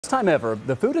time ever,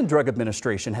 the Food and Drug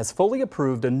Administration has fully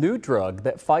approved a new drug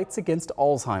that fights against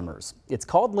Alzheimer's. It's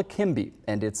called Leqembi,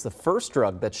 and it's the first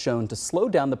drug that's shown to slow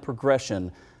down the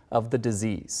progression of the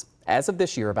disease. As of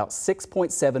this year, about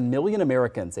 6.7 million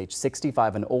Americans aged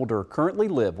 65 and older currently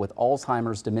live with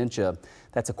Alzheimer's dementia.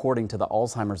 That's according to the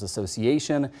Alzheimer's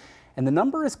Association, and the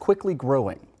number is quickly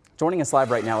growing. Joining us live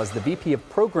right now is the VP of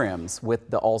Programs with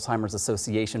the Alzheimer's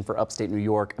Association for Upstate New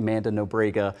York, Amanda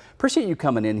Nobrega. Appreciate you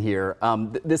coming in here.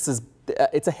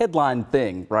 It's a headline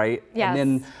thing, right? Yes.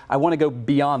 And then I want to go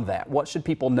beyond that. What should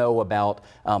people know about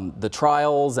the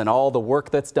trials and all the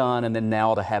work that's done, and then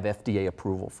now to have FDA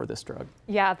approval for this drug?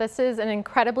 Yeah, this is an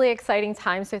incredibly exciting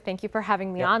time, so thank you for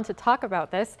having me on to talk about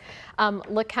this.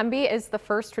 Leqembi is the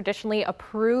first traditionally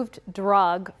approved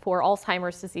drug for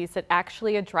Alzheimer's disease that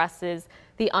actually addresses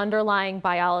the underlying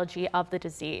biology of the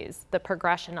disease, the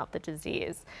progression of the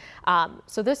disease.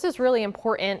 So this is really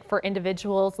important for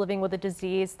individuals living with the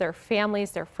disease, their families,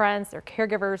 their friends, their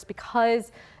caregivers,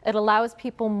 because it allows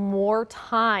people more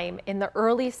time in the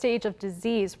early stage of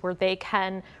disease where they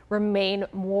can remain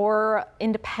more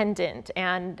independent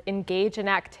and engage in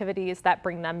activities that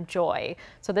bring them joy.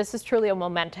 So this is truly a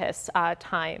momentous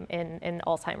time in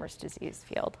Alzheimer's disease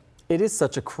field. It is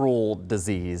such a cruel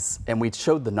disease, and we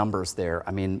showed the numbers there.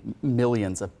 I mean,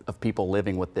 millions of people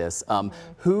living with this.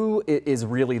 Who is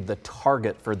really the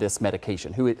target for this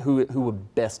medication? Who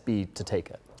would best be to take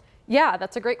it? Yeah,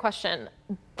 that's a great question.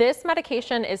 This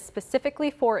medication is specifically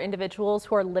for individuals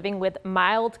who are living with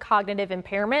mild cognitive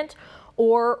impairment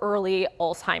or early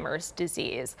Alzheimer's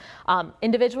disease.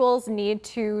 Individuals need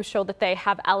to show that they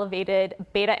have elevated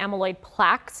beta amyloid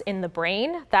plaques in the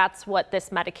brain. That's what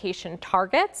this medication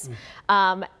targets.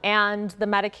 And the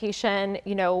medication,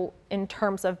 in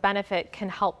terms of benefit, can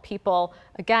help people,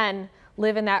 again,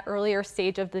 live in that earlier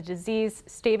stage of the disease,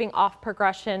 staving off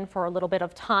progression for a little bit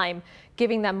of time,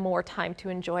 giving them more time to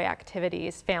enjoy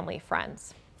activities, family,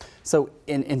 friends. So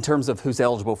in terms of who's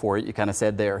eligible for it, you kind of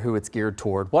said there who it's geared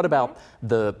toward. What about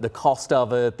the cost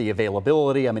of it, the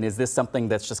availability? I mean, is this something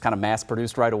that's just kind of mass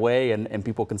produced right away and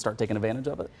people can start taking advantage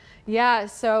of it? Yeah,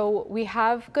 so we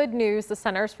have good news. The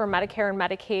Centers for Medicare and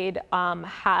Medicaid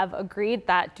have agreed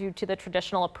that due to the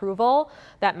traditional approval,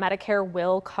 that Medicare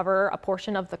will cover a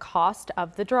portion of the cost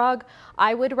of the drug.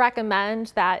 I would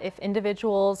recommend that if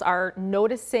individuals are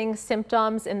noticing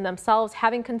symptoms in themselves,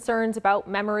 having concerns about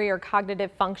memory or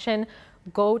cognitive function,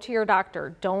 go to your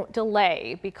doctor. Don't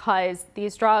delay, because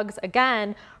these drugs,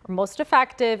 again, are most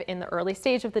effective in the early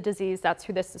stage of the disease. That's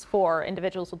who this is for,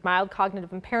 individuals with mild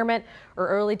cognitive impairment or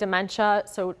early dementia.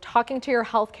 So talking to your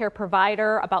healthcare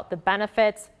provider about the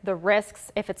benefits, the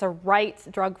risks, if it's a right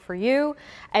drug for you,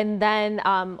 and then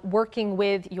working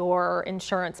with your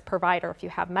insurance provider, if you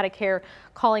have Medicare,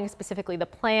 calling specifically the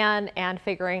plan and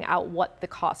figuring out what the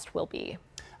cost will be.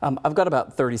 I've got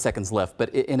about 30 seconds left, but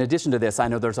in addition to this, I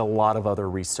know there's a lot of other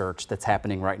research that's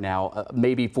happening right now,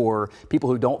 maybe for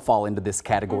people who don't fall into this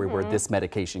category where this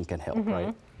medication can help,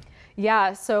 right?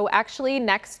 Yeah, so actually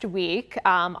next week,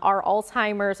 our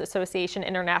Alzheimer's Association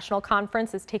International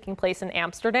Conference is taking place in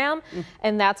Amsterdam,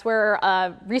 and that's where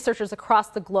researchers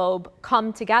across the globe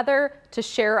come together to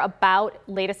share about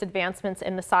latest advancements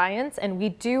in the science. And we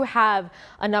do have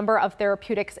a number of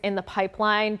therapeutics in the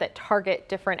pipeline that target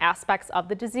different aspects of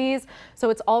the disease. So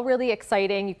it's all really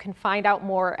exciting. You can find out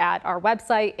more at our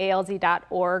website,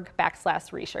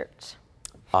 alz.org/research.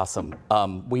 Awesome.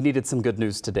 We needed some good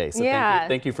news today, so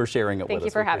thank you for sharing it with us. Thank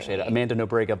you for having me. Amanda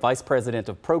Nobrega, Vice President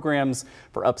of Programs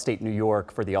for Upstate New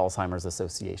York for the Alzheimer's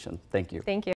Association. Thank you. Thank you.